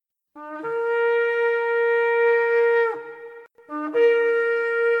For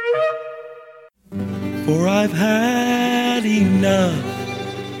I've had enough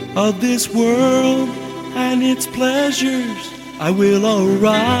of this world and its pleasures. I will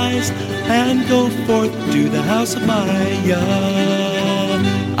arise and go forth to the house of my God.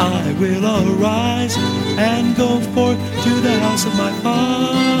 I will arise and go forth to the house of my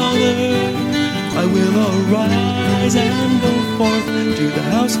Father. I will arise and go forth to the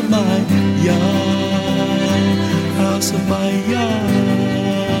house of my God. House of my God.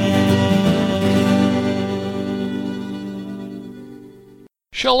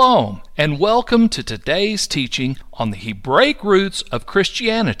 Shalom, and welcome to today's teaching on the Hebraic roots of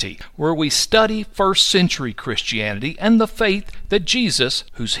Christianity, where we study first century Christianity and the faith that Jesus,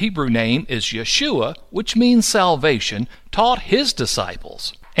 whose Hebrew name is Yeshua, which means salvation, taught his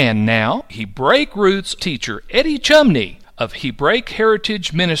disciples. And now, Hebraic roots teacher Eddie Chumney of Hebraic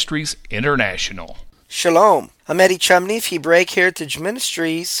Heritage Ministries International. Shalom. I'm Eddie Chumney of Hebraic Heritage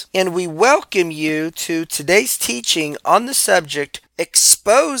Ministries, and we welcome you to today's teaching on the subject,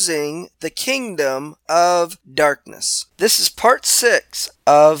 Exposing the Kingdom of Darkness. This is part 6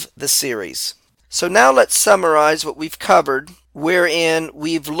 of the series. So now let's summarize what we've covered, wherein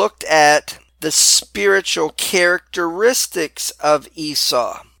we've looked at the spiritual characteristics of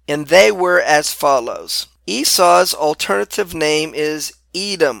Esau, and they were as follows. Esau's alternative name is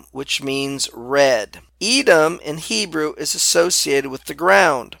Edom, which means red. Edom in Hebrew is associated with the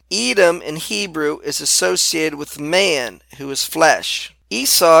ground. Edom in Hebrew is associated with man, who is flesh.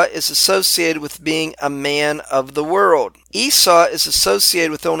 Esau is associated with being a man of the world. Esau is associated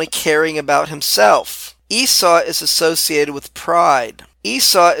with only caring about himself. Esau is associated with pride.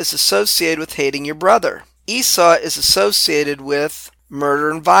 Esau is associated with hating your brother. Esau is associated with murder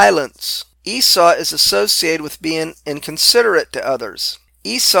and violence. Esau is associated with being inconsiderate to others.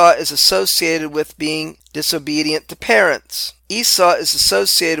 Esau is associated with being disobedient to parents. Esau is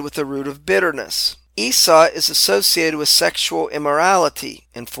associated with the root of bitterness. Esau is associated with sexual immorality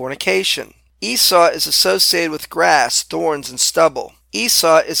and fornication. Esau is associated with grass, thorns, and stubble.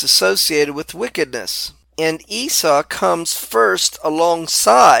 Esau is associated with wickedness. And Esau comes first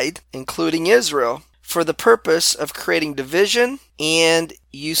alongside, including Israel, for the purpose of creating division and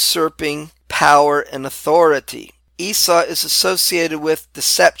usurping power and authority. Esau is associated with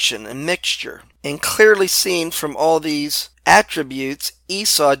deception and mixture, and clearly seen from all these attributes,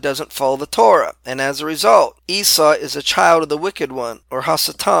 Esau doesn't follow the Torah, and as a result, Esau is a child of the wicked one, or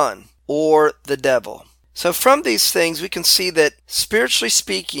Hasatan, or the devil. So from these things we can see that, spiritually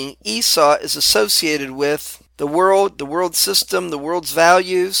speaking, Esau is associated with the world system, the world's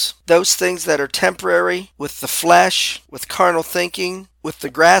values, those things that are temporary, with the flesh, with carnal thinking, with the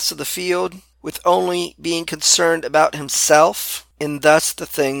grass of the field, with only being concerned about himself, and thus the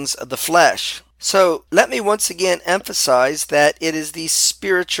things of the flesh. So let me once again emphasize that it is these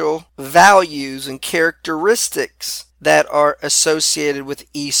spiritual values and characteristics that are associated with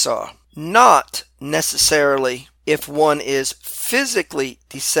Esau, not necessarily if one is physically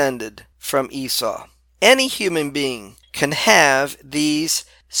descended from Esau. Any human being can have these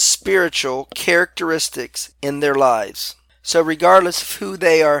spiritual characteristics in their lives. So regardless of who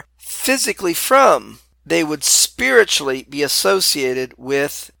they are physically from, they would spiritually be associated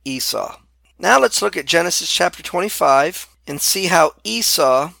with Esau. Now let's look at Genesis chapter 25 and see how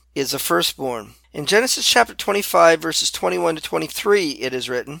Esau is a firstborn. In Genesis chapter 25 verses 21 to 23 it is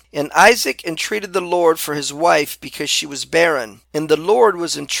written, And Isaac entreated the Lord for his wife because she was barren. And the Lord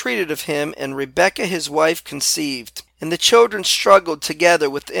was entreated of him, and Rebekah his wife conceived. And the children struggled together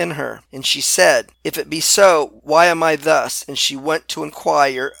within her. And she said, If it be so, why am I thus? And she went to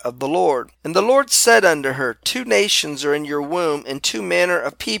inquire of the Lord. And the Lord said unto her, 2 nations are in your womb, and 2 manner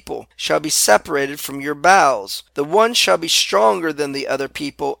of people shall be separated from your bowels. The one shall be stronger than the other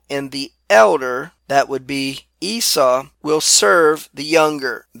people, and the elder, that would be Esau, will serve the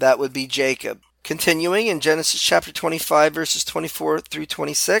younger, that would be Jacob. Continuing in Genesis chapter 25 verses 24 through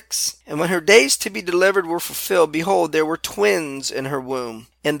 26, And when her days to be delivered were fulfilled, behold, there were twins in her womb.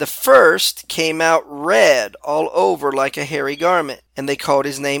 And the first came out red all over like a hairy garment, and they called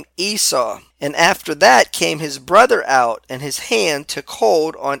his name Esau. And after that came his brother out, and his hand took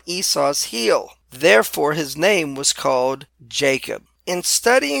hold on Esau's heel. Therefore his name was called Jacob. In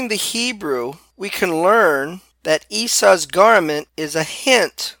studying the Hebrew, we can learn that Esau's garment is a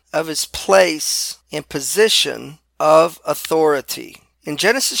hint of his place and position of authority. In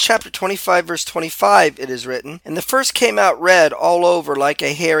Genesis chapter 25 verse 25 it is written, And the first came out red all over like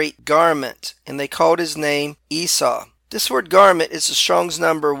a hairy garment, and they called his name Esau. This word garment is the Strong's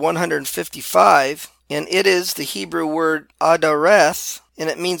number 155, and it is the Hebrew word adareth, and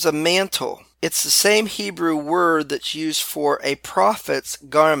it means a mantle. It's the same Hebrew word that's used for a prophet's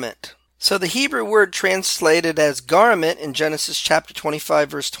garment. So the Hebrew word translated as garment in Genesis chapter 25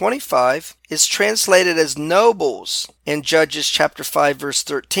 verse 25 is translated as nobles in Judges chapter 5 verse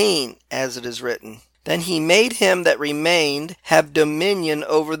 13, as it is written. Then he made him that remained have dominion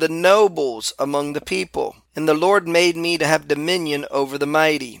over the nobles among the people. And the Lord made me to have dominion over the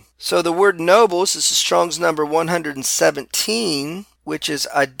mighty. So the word nobles is the Strong's number 117, which is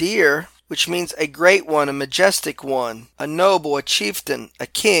adir, which means a great one, a majestic one, a noble, a chieftain, a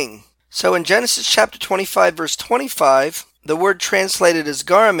king. So in Genesis chapter 25 verse 25, the word translated as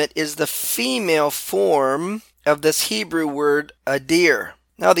garment is the female form of this Hebrew word adir.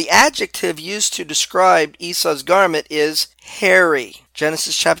 Now the adjective used to describe Esau's garment is hairy.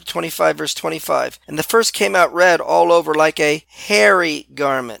 Genesis chapter 25 verse 25. And the first came out red all over like a hairy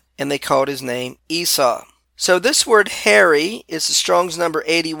garment, and they called his name Esau. So this word hairy is the Strong's number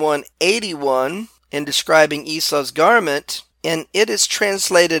 8181 in describing Esau's garment, and it is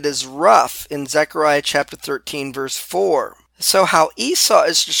translated as rough in Zechariah chapter 13 verse 4. So how Esau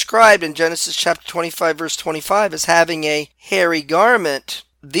is described in Genesis chapter 25 verse 25 as having a hairy garment,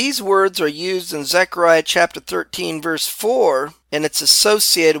 these words are used in Zechariah chapter 13 verse 4, and it's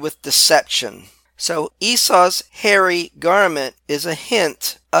associated with deception. So Esau's hairy garment is a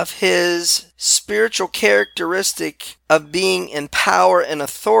hint of his spiritual characteristic of being in power and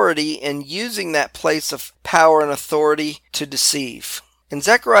authority and using that place of power and authority to deceive. In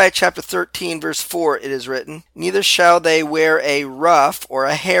Zechariah chapter 13 verse 4 it is written, "Neither shall they wear a rough or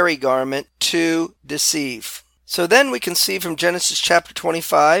a hairy garment to deceive." So then we can see from Genesis chapter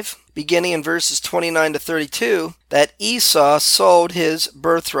 25, beginning in verses 29 to 32, that Esau sold his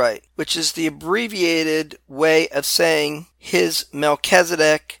birthright, which is the abbreviated way of saying his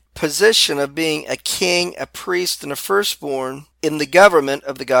Melchizedek position of being a king, a priest, and a firstborn in the government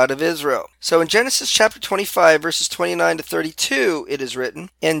of the God of Israel. So in Genesis chapter 25, verses 29 to 32, it is written,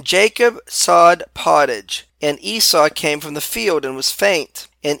 "And Jacob sawed pottage, and Esau came from the field and was faint.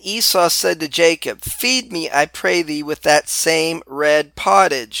 And Esau said to Jacob, Feed me, I pray thee, with that same red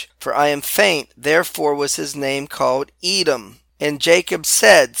pottage, for I am faint. Therefore was his name called Edom. And Jacob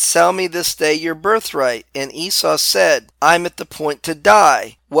said, Sell me this day your birthright. And Esau said, I'm at the point to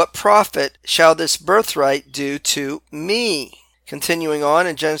die. What profit shall this birthright do to me?" Continuing on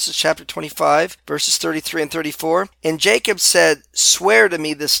in Genesis chapter 25, verses 33 and 34, "And Jacob said, Swear to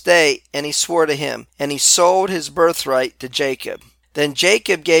me this day. And he swore to him, and he sold his birthright to Jacob. Then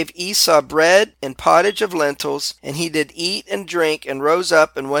Jacob gave Esau bread and pottage of lentils, and he did eat and drink, and rose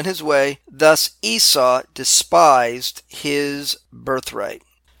up and went his way. Thus Esau despised his birthright."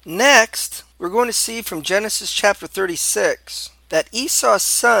 Next, we're going to see from Genesis chapter 36 that Esau's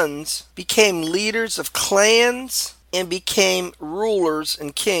sons became leaders of clans and became rulers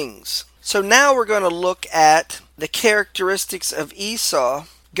and kings. So now we're going to look at the characteristics of Esau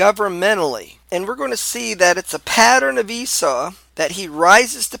governmentally. And we're going to see that it's a pattern of Esau that he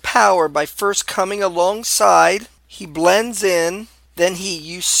rises to power by first coming alongside, he blends in, then he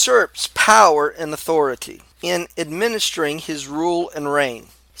usurps power and authority in administering his rule and reign.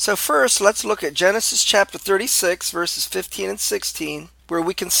 So first, let's look at Genesis chapter 36, verses 15 and 16, where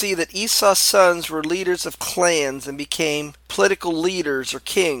we can see that Esau's sons were leaders of clans and became political leaders or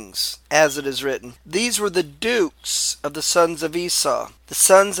kings, as it is written. These were the dukes of the sons of Esau. The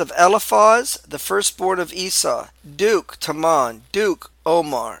sons of Eliphaz, the firstborn of Esau, Duke Taman, Duke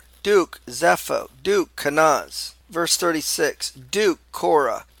Omar, Duke Zepho, Duke Kenaz. Verse 36, Duke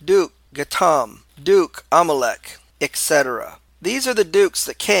Korah, Duke Gatam, Duke Amalek, etc. These are the dukes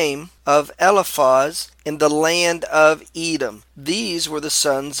that came of Eliphaz in the land of Edom. These were the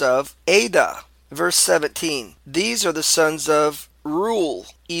sons of Adah. Verse 17. These are the sons of Reuel,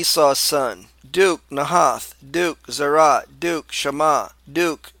 Esau's son. Duke Nahath, Duke Zerah, Duke Shammah,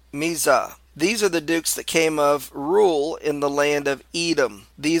 Duke Mizah. These are the dukes that came of Reuel in the land of Edom.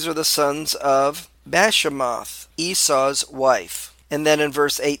 These are the sons of Bashemoth, Esau's wife. And then in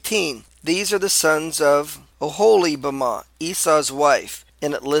verse 18, these are the sons of Oholibamah, Esau's wife,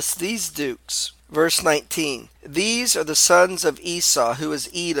 and it lists these dukes. Verse 19, these are the sons of Esau, who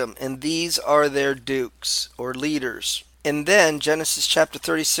is Edom, and these are their dukes, or leaders. And then Genesis chapter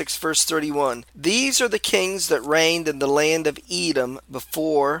 36, verse 31, these are the kings that reigned in the land of Edom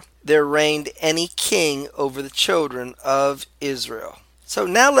before there reigned any king over the children of Israel. So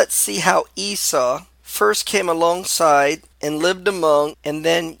now let's see how Esau first came alongside and lived among and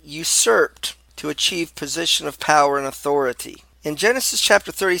then usurped to achieve position of power and authority. In Genesis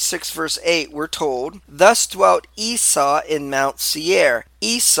chapter 36 verse 8 we're told, thus dwelt Esau in Mount Seir.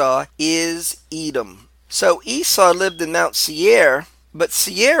 Esau is Edom. So Esau lived in Mount Seir, But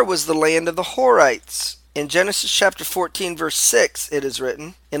Seir was the land of the Horites. In Genesis chapter 14 verse 6 it is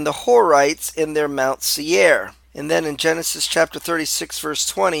written, "And the Horites in their Mount Seir." And then in Genesis chapter 36 verse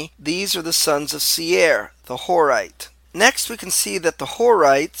 20, these are the sons of Seir, the Horite. Next we can see that the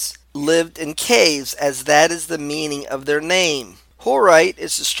Horites lived in caves, as that is the meaning of their name. Horite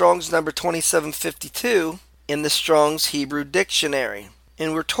is the Strong's number 2752 in the Strong's Hebrew Dictionary.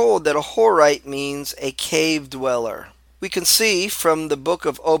 And we're told that a Horite means a cave dweller. We can see from the book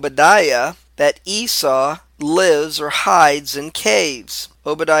of Obadiah that Esau lives or hides in caves.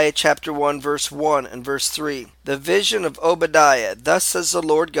 Obadiah chapter 1 verse 1 and verse 3. The vision of Obadiah. Thus says the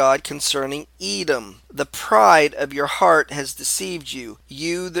Lord God concerning Edom. The pride of your heart has deceived you,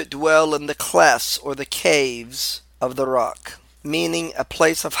 you that dwell in the clefts or the caves of the rock. Meaning a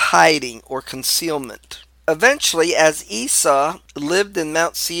place of hiding or concealment. Eventually, as Esau lived in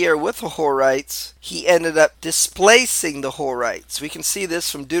Mount Seir with the Horites, he ended up displacing the Horites. We can see this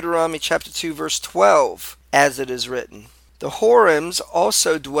from Deuteronomy chapter 2 verse 12, as it is written. The Horims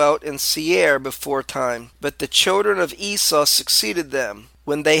also dwelt in Seir before time, but the children of Esau succeeded them,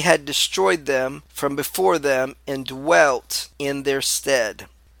 when they had destroyed them from before them and dwelt in their stead.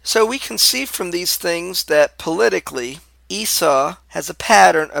 So we can see from these things that politically, Esau has a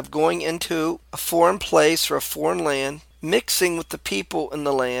pattern of going into a foreign place or a foreign land, mixing with the people in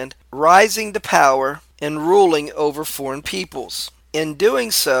the land, rising to power, and ruling over foreign peoples. In doing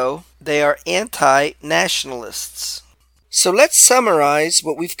so, they are anti-nationalists. So let's summarize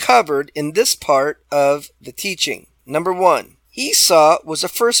what we've covered in this part of the teaching. Number 1, Esau was a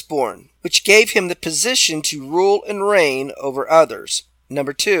firstborn, which gave him the position to rule and reign over others.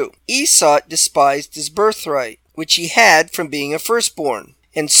 Number 2, Esau despised his birthright, which he had from being a firstborn,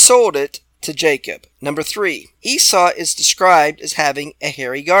 and sold it to Jacob. Number 3, Esau is described as having a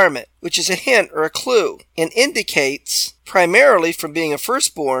hairy garment, which is a hint or a clue, and indicates, primarily from being a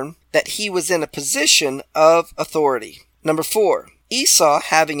firstborn, that he was in a position of authority. Number 4, Esau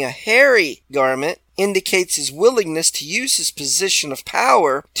having a hairy garment indicates his willingness to use his position of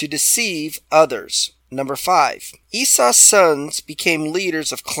power to deceive others. Number 5, Esau's sons became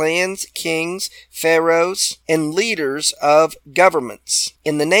leaders of clans, kings, pharaohs, and leaders of governments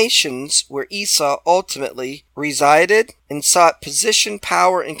in the nations where Esau ultimately resided and sought position,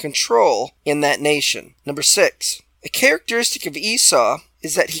 power, and control in that nation. Number 6, a characteristic of Esau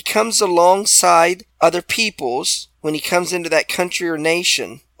is that he comes alongside other peoples when he comes into that country or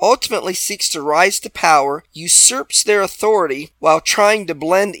nation, ultimately seeks to rise to power, usurps their authority while trying to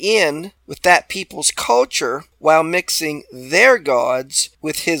blend in with that people's culture while mixing their gods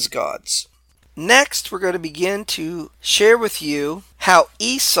with his gods. Next, we're going to begin to share with you how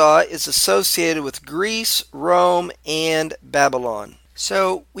Esau is associated with Greece, Rome, and Babylon.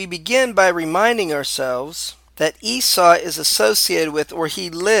 So we begin by reminding ourselves that Esau is associated with, or he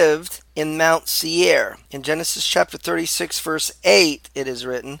lived in Mount Seir. In Genesis chapter 36 verse 8 it is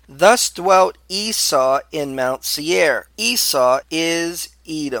written, "Thus dwelt Esau in Mount Seir." Esau is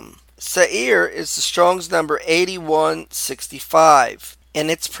Edom. Seir is the Strong's number 8165, and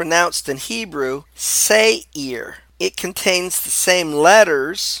it's pronounced in Hebrew Seir. It contains the same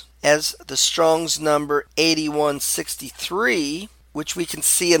letters as the Strong's number 8163, which we can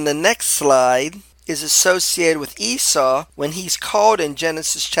see in the next slide, is associated with Esau when he's called in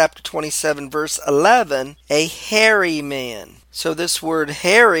Genesis chapter 27 verse 11 a hairy man. So this word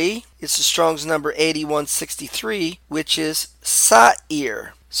hairy is the Strong's number 8163, which is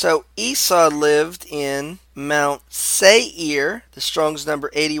Seir. So Esau lived in Mount Seir, the Strong's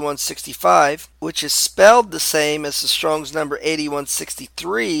number 8165, which is spelled the same as the Strong's number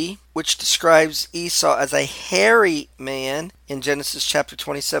 8163, which describes Esau as a hairy man in Genesis chapter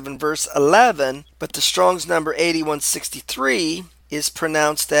 27 verse 11, but the Strong's number 8163 is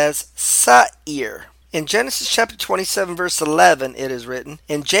pronounced as Seir. In Genesis chapter 27 verse 11 it is written,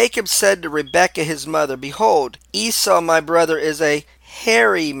 "And Jacob said to Rebekah his mother, Behold, Esau my brother is a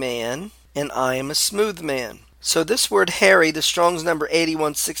hairy man, and I am a smooth man." So this word hairy, the Strong's number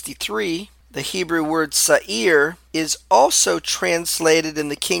 8163, the Hebrew word Seir, is also translated in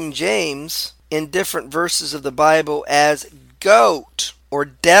the King James in different verses of the Bible as goat or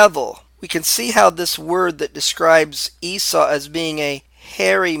devil. We can see how this word that describes Esau as being a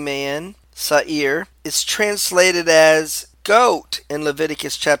hairy man, Seir, is translated as goat in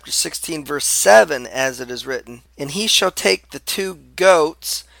Leviticus chapter 16 verse 7, as it is written, "And he shall take the 2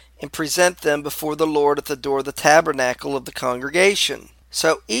 goats and present them before the Lord at the door of the tabernacle of the congregation."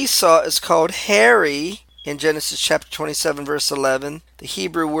 So Esau is called hairy in Genesis chapter 27 verse 11, the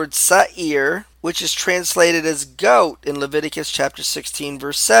Hebrew word sa'ir, which is translated as goat in Leviticus chapter 16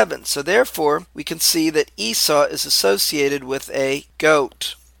 verse 7. So therefore, we can see that Esau is associated with a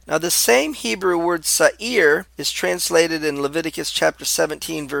goat. Now the same Hebrew word sa'ir is translated in Leviticus chapter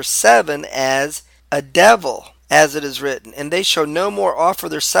 17 verse 7 as a devil, as it is written, and they shall no more offer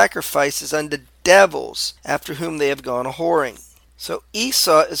their sacrifices unto devils, after whom they have gone a-whoring. So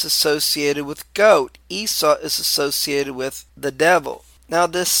Esau is associated with goat. Esau is associated with the devil. Now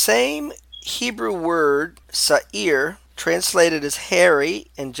this same Hebrew word sa'ir, translated as hairy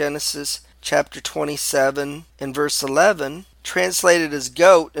in Genesis chapter 27 and verse 11, translated as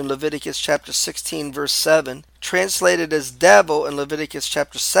goat in Leviticus chapter 16 verse 7, translated as devil in Leviticus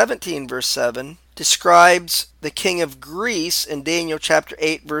chapter 17 verse 7, describes the king of Greece in Daniel chapter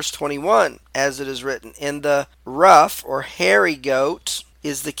 8 verse 21, as it is written, and the rough or hairy goat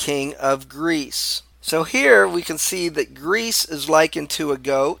is the king of Greece. So here we can see that Greece is likened to a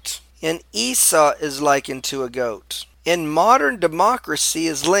goat and Esau is likened to a goat. And modern democracy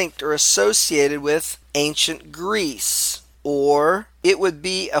is linked or associated with ancient Greece, or it would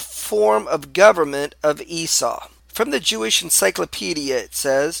be a form of government of Esau. From the Jewish Encyclopedia it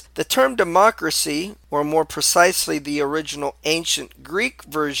says, the term democracy, or more precisely the original ancient Greek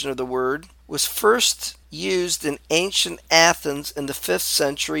version of the word, was first used in ancient Athens in the 5th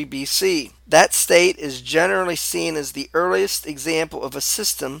century BC. That state is generally seen as the earliest example of a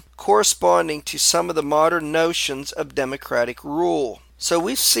system corresponding to some of the modern notions of democratic rule. So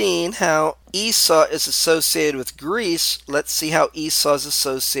we've seen how Esau is associated with Greece. Let's see how Esau is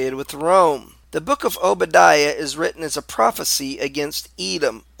associated with Rome. The book of Obadiah is written as a prophecy against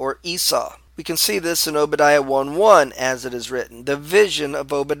Edom or Esau. We can see this in Obadiah 1:1 as it is written, the vision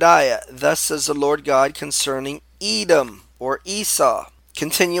of Obadiah. Thus says the Lord God concerning Edom or Esau.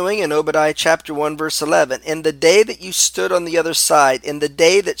 Continuing in Obadiah chapter 1 verse 11, in the day that you stood on the other side, in the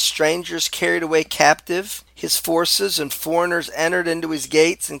day that strangers carried away captive his forces and foreigners entered into his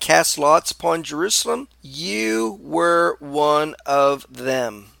gates and cast lots upon Jerusalem, you were one of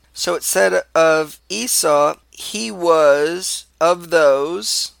them. So it said of Esau, he was of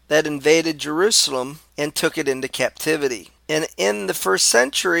those that invaded Jerusalem and took it into captivity. And in the 1st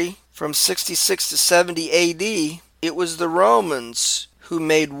century, from 66 to 70 AD, it was the Romans who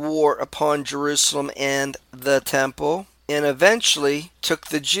made war upon Jerusalem and the temple, and eventually took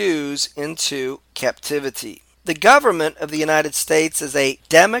the Jews into captivity. The government of the United States is a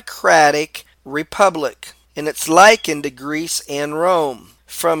democratic republic, and it's likened to Greece and Rome.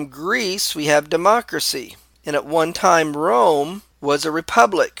 From Greece, we have democracy, and at one time Rome was a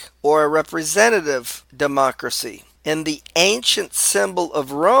republic or a representative democracy. And the ancient symbol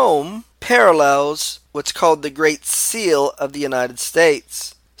of Rome parallels what's called the Great Seal of the United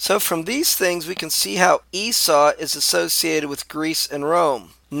States. So from these things we can see how Esau is associated with Greece and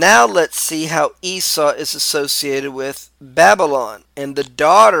Rome. Now let's see how Esau is associated with Babylon and the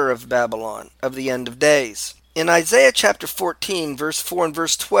daughter of Babylon of the end of days. In Isaiah chapter 14, verse 4 and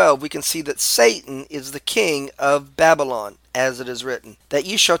verse 12, we can see that Satan is the king of Babylon, as it is written, that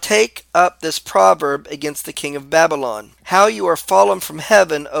you shall take up this proverb against the king of Babylon. How you are fallen from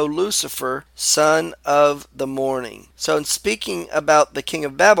heaven, O Lucifer, son of the morning. So in speaking about the king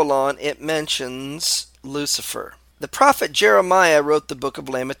of Babylon, it mentions Lucifer. The prophet Jeremiah wrote the book of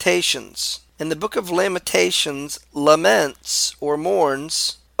Lamentations. And the book of Lamentations laments or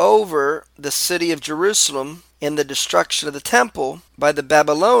mourns over the city of Jerusalem and the destruction of the temple by the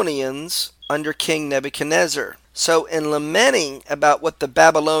Babylonians under King Nebuchadnezzar. So in lamenting about what the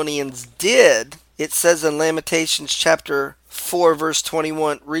Babylonians did, it says in Lamentations chapter 4 verse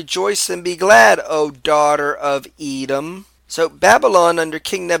 21, rejoice and be glad, O daughter of Edom. So Babylon under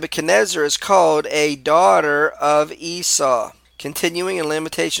King Nebuchadnezzar is called a daughter of Esau. Continuing in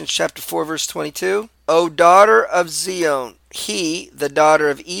Lamentations chapter 4 verse 22, O daughter of Zion, he, the daughter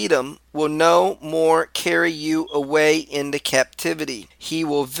of Edom, will no more carry you away into captivity. He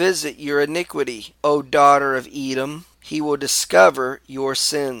will visit your iniquity, O daughter of Edom. He will discover your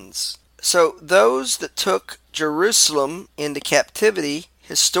sins. So those that took Jerusalem into captivity,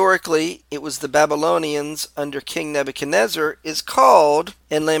 historically it was the Babylonians under King Nebuchadnezzar, is called,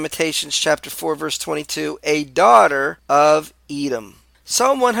 in Lamentations chapter 4 verse 22, a daughter of Edom.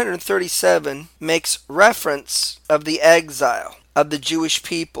 Psalm 137 makes reference of the exile of the Jewish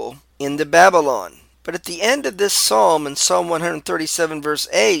people into Babylon. But at the end of this psalm, in Psalm 137 verse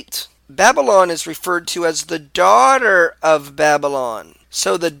 8, Babylon is referred to as the daughter of Babylon.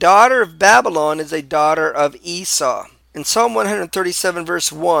 So the daughter of Babylon is a daughter of Esau. In Psalm 137 verse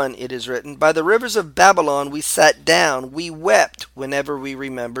 1 it is written, by the rivers of Babylon we sat down, we wept whenever we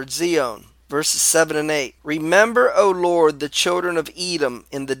remembered Zion. verses 7 and 8. Remember, O Lord, the children of Edom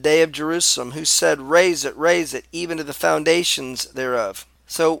in the day of Jerusalem, who said, raise it, even to the foundations thereof.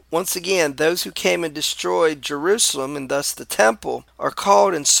 So, once again, those who came and destroyed Jerusalem, and thus the temple, are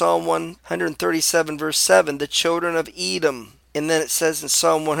called in Psalm 137, verse 7, the children of Edom. And then it says in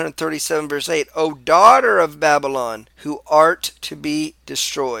Psalm 137, verse 8, O daughter of Babylon, who art to be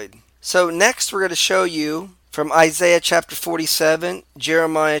destroyed. So, next we're going to show you from Isaiah chapter 47,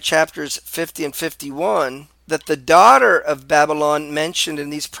 Jeremiah chapters 50 and 51, that the daughter of Babylon mentioned in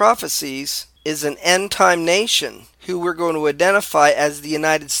these prophecies is an end-time nation who we're going to identify as the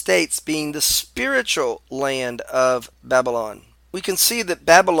United States, being the spiritual land of Babylon. We can see that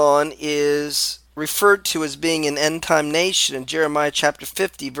Babylon is referred to as being an end-time nation in Jeremiah chapter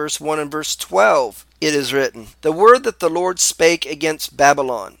 50, verse 1 and verse 12. It is written, The word that the Lord spake against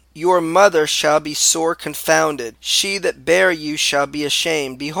Babylon, your mother shall be sore confounded, she that bare you shall be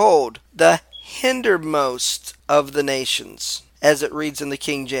ashamed. Behold, the hindermost of the nations, as it reads in the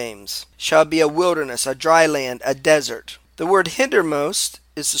King James, shall be a wilderness, a dry land, a desert. The word hindermost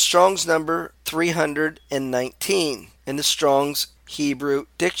is the Strong's number 319 in the Strong's Hebrew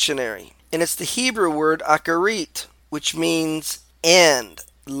Dictionary. And it's the Hebrew word akarit, which means end,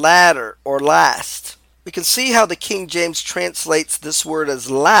 latter, or last. We can see how the King James translates this word as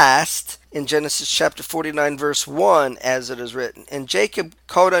last in Genesis chapter 49, verse 1, as it is written. And Jacob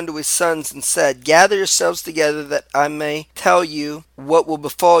called unto his sons and said, Gather yourselves together that I may tell you what will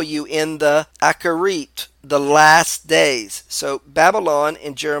befall you in the akarit, the last days. So Babylon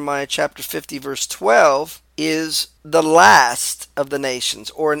in Jeremiah chapter 50, verse 12, is the last of the nations,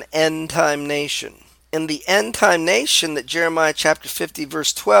 or an end-time nation. And the end-time nation that Jeremiah chapter 50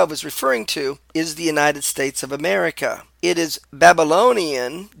 verse 12 is referring to is the United States of America. It is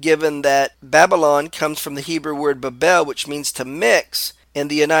Babylonian, given that Babylon comes from the Hebrew word Babel, which means to mix, and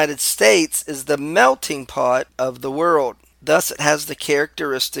the United States is the melting pot of the world. Thus it has the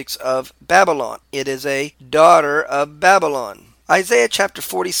characteristics of Babylon. It is a daughter of Babylon. Isaiah chapter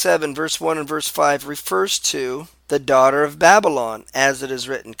 47 verse 1 and verse 5 refers to the daughter of Babylon, as it is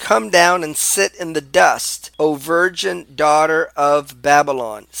written, Come down and sit in the dust, O virgin daughter of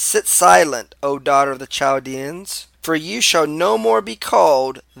Babylon. Sit silent, O daughter of the Chaldeans, for you shall no more be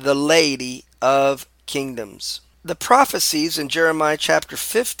called the lady of kingdoms. The prophecies in Jeremiah chapter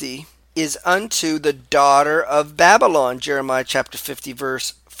 50 is unto the daughter of Babylon, Jeremiah chapter 50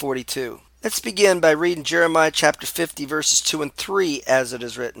 verse 42. Let's begin by reading Jeremiah chapter 50 verses 2 and 3, as it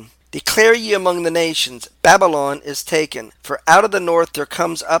is written. Declare ye among the nations, Babylon is taken, for out of the north there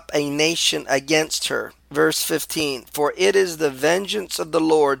comes up a nation against her. Verse 15, For it is the vengeance of the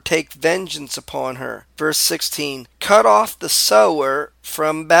Lord, take vengeance upon her. Verse 16, Cut off the sower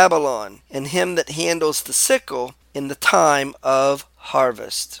from Babylon, and him that handles the sickle in the time of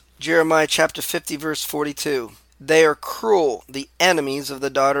harvest. Jeremiah chapter 50 verse 42. They are cruel, the enemies of the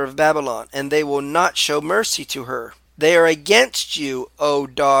daughter of Babylon, and they will not show mercy to her. They are against you, O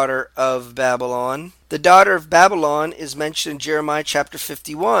daughter of Babylon. The daughter of Babylon is mentioned in Jeremiah chapter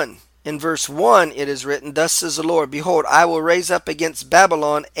 51. In verse 1 it is written, Thus says the Lord, Behold, I will raise up against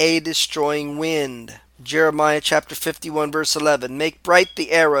Babylon a destroying wind. Jeremiah chapter 51 verse 11, Make bright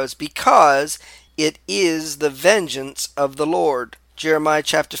the arrows, because it is the vengeance of the Lord. Jeremiah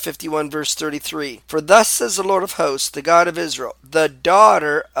chapter 51 verse 33, For thus says the Lord of hosts, the God of Israel, the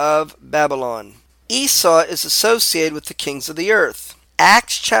daughter of Babylon. Esau is associated with the kings of the earth.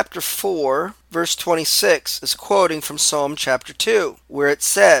 Acts chapter 4 verse 26 is quoting from Psalm chapter 2, where it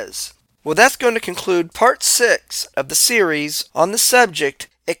says, Well, that's going to conclude part 6 of the series on the subject,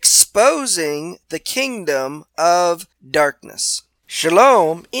 Exposing the Kingdom of Darkness.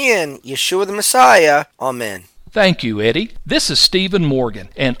 Shalom in Yeshua the Messiah. Amen. Thank you, Eddie. This is Stephen Morgan,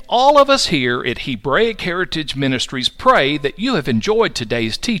 and all of us here at Hebraic Heritage Ministries pray that you have enjoyed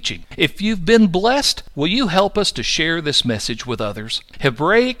today's teaching. If you've been blessed, will you help us to share this message with others?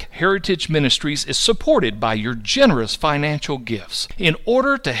 Hebraic Heritage Ministries is supported by your generous financial gifts. In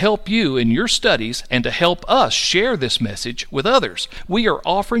order to help you in your studies and to help us share this message with others, we are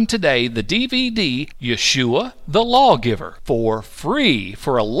offering today the DVD Yeshua the Lawgiver for free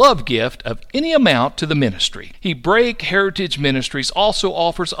for a love gift of any amount to the ministry. Hebraic Heritage Ministries also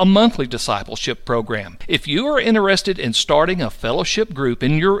offers a monthly discipleship program. If you are interested in starting a fellowship group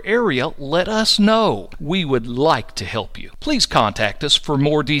in your area, let us know. We would like to help you. Please contact us for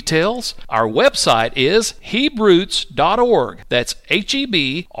more details. Our website is Hebroots.org. That's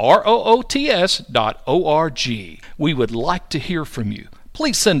Hebroots.org. We would like to hear from you.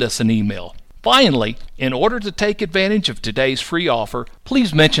 Please send us an email. Finally, in order to take advantage of today's free offer,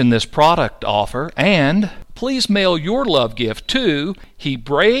 please mention this product offer and please mail your love gift to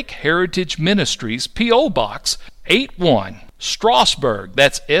Hebraic Heritage Ministries, P.O. Box 81, Strasburg,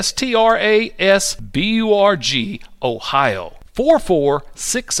 that's Strasburg, Ohio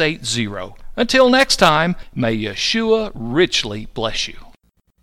 44680. Until next time, may Yeshua richly bless you.